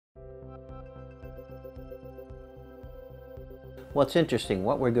Well, it's interesting.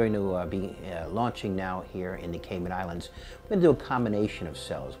 What we're going to be launching now here in the Cayman Islands, we're going to do a combination of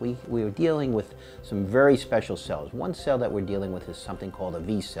cells. We are dealing with some very special cells. One cell that we're dealing with is something called a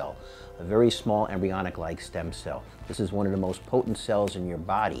V cell, a very small embryonic-like stem cell. This is one of the most potent cells in your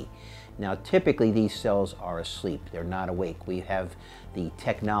body. Now, typically these cells are asleep. They're not awake. We have the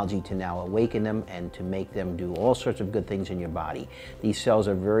technology to now awaken them and to make them do all sorts of good things in your body. These cells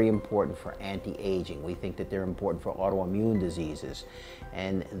are very important for anti-aging. We think that they're important for autoimmune diseases.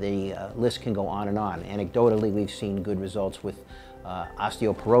 And the list can go on and on. Anecdotally, we've seen good results with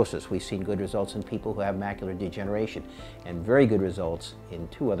osteoporosis. We've seen good results in people who have macular degeneration, and very good results in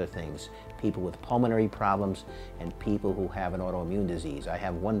two other things: people with pulmonary problems and people who have an autoimmune disease. I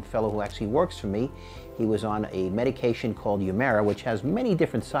have one fellow who actually works for me. He was on a medication called Humira, which has many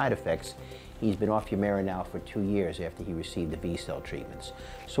different side effects. He's been off Humira now for 2 years after he received the B-cell treatments.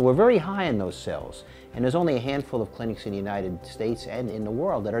 So we're very high in those cells, and there's only a handful of clinics in the United States and in the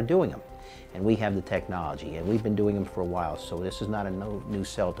world that are doing them. And we have the technology, and we've been doing them for a while, so this is not a new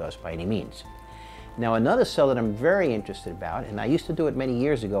cell to us by any means. Now, another cell that I'm very interested about, and I used to do it many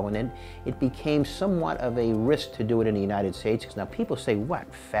years ago, and then it became somewhat of a risk to do it in the United States, because now people say,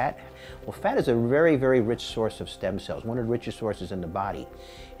 what, fat? Well, fat is a very, very rich source of stem cells, one of the richest sources in the body.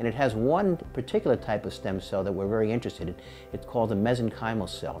 And it has one particular type of stem cell that we're very interested in. It's called a mesenchymal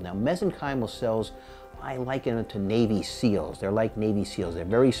cell. Now, mesenchymal cells, I liken them to Navy SEALs. They're like Navy SEALs. They're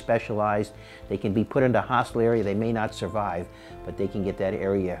very specialized. They can be put into a hostile area. They may not survive, but they can get that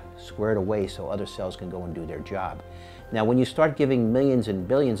area squared away so other cells can go and do their job. Now, when you start giving millions and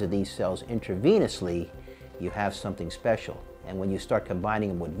billions of these cells intravenously, you have something special. And when you start combining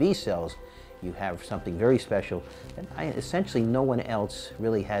them with V cells, you have something very special that essentially no one else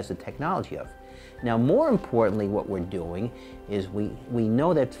really has the technology of. Now, more importantly, what we're doing is we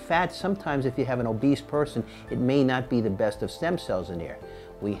know that fat, sometimes if you have an obese person, it may not be the best of stem cells in there.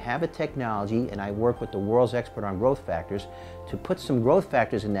 We have a technology, and I work with the world's expert on growth factors, to put some growth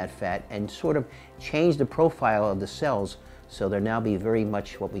factors in that fat and sort of change the profile of the cells so they'll now be very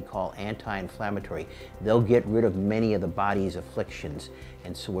much what we call anti-inflammatory. They'll get rid of many of the body's afflictions.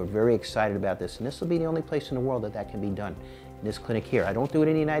 And so we're very excited about this, and this will be the only place in the world that that can be done. This clinic here. I don't do it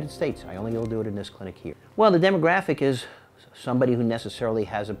in the United States. I only will do it in this clinic here. Well, the demographic is somebody who necessarily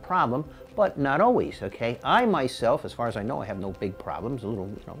has a problem, but not always, okay? I myself, as far as I know, I have no big problems, a little,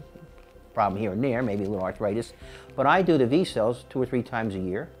 problem here and there, maybe a little arthritis, but I do the V cells 2 or 3 times a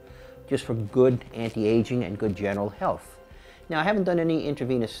year just for good anti-aging and good general health. Now, I haven't done any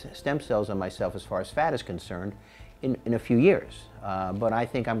intravenous stem cells on myself as far as fat is concerned in a few years. But I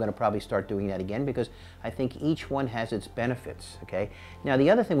think I'm going to probably start doing that again, because I think each one has its benefits, okay? Now, the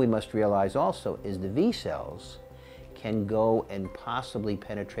other thing we must realize also is the V cells can go and possibly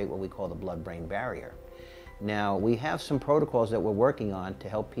penetrate what we call the blood-brain barrier. Now, we have some protocols that we're working on to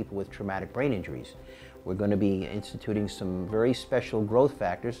help people with traumatic brain injuries. We're going to be instituting some very special growth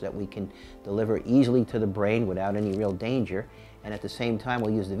factors that we can deliver easily to the brain without any real danger, and at the same time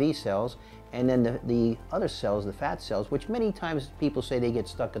we'll use the V cells, and then the other cells, the fat cells, which many times people say they get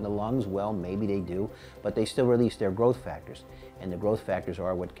stuck in the lungs. Well, maybe they do, but they still release their growth factors, and the growth factors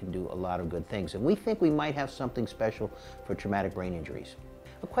are what can do a lot of good things. And we think we might have something special for traumatic brain injuries.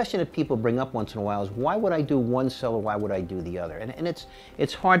 A question that people bring up once in a while is, why would I do one cell or why would I do the other? And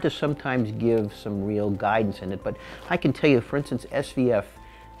it's hard to sometimes give some real guidance in it, but I can tell you, for instance, SVF,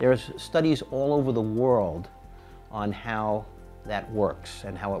 there's studies all over the world on how that works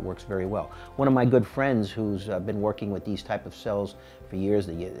and how it works very well. One of my good friends who's been working with these type of cells for years,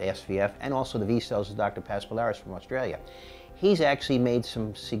 the SVF and also the V cells, is Dr. Paspalaris from Australia. He's actually made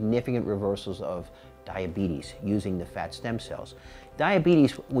some significant reversals of diabetes using the fat stem cells.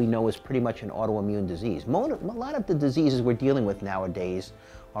 Diabetes, we know, is pretty much an autoimmune disease. A lot of the diseases we're dealing with nowadays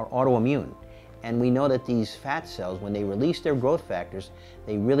are autoimmune. And we know that these fat cells, when they release their growth factors,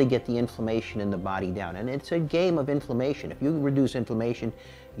 they really get the inflammation in the body down. And it's a game of inflammation. If you reduce inflammation,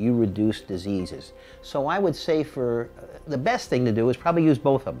 you reduce diseases. So I would say the best thing to do is probably use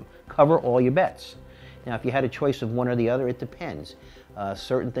both of them. Cover all your bets. Now, if you had a choice of one or the other, it depends.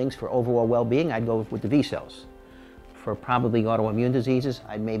 Certain things for overall well-being, I'd go with the V cells. For probably autoimmune diseases,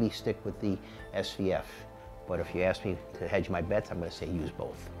 I'd maybe stick with the SVF. But if you ask me to hedge my bets, I'm going to say use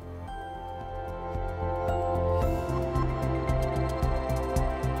both.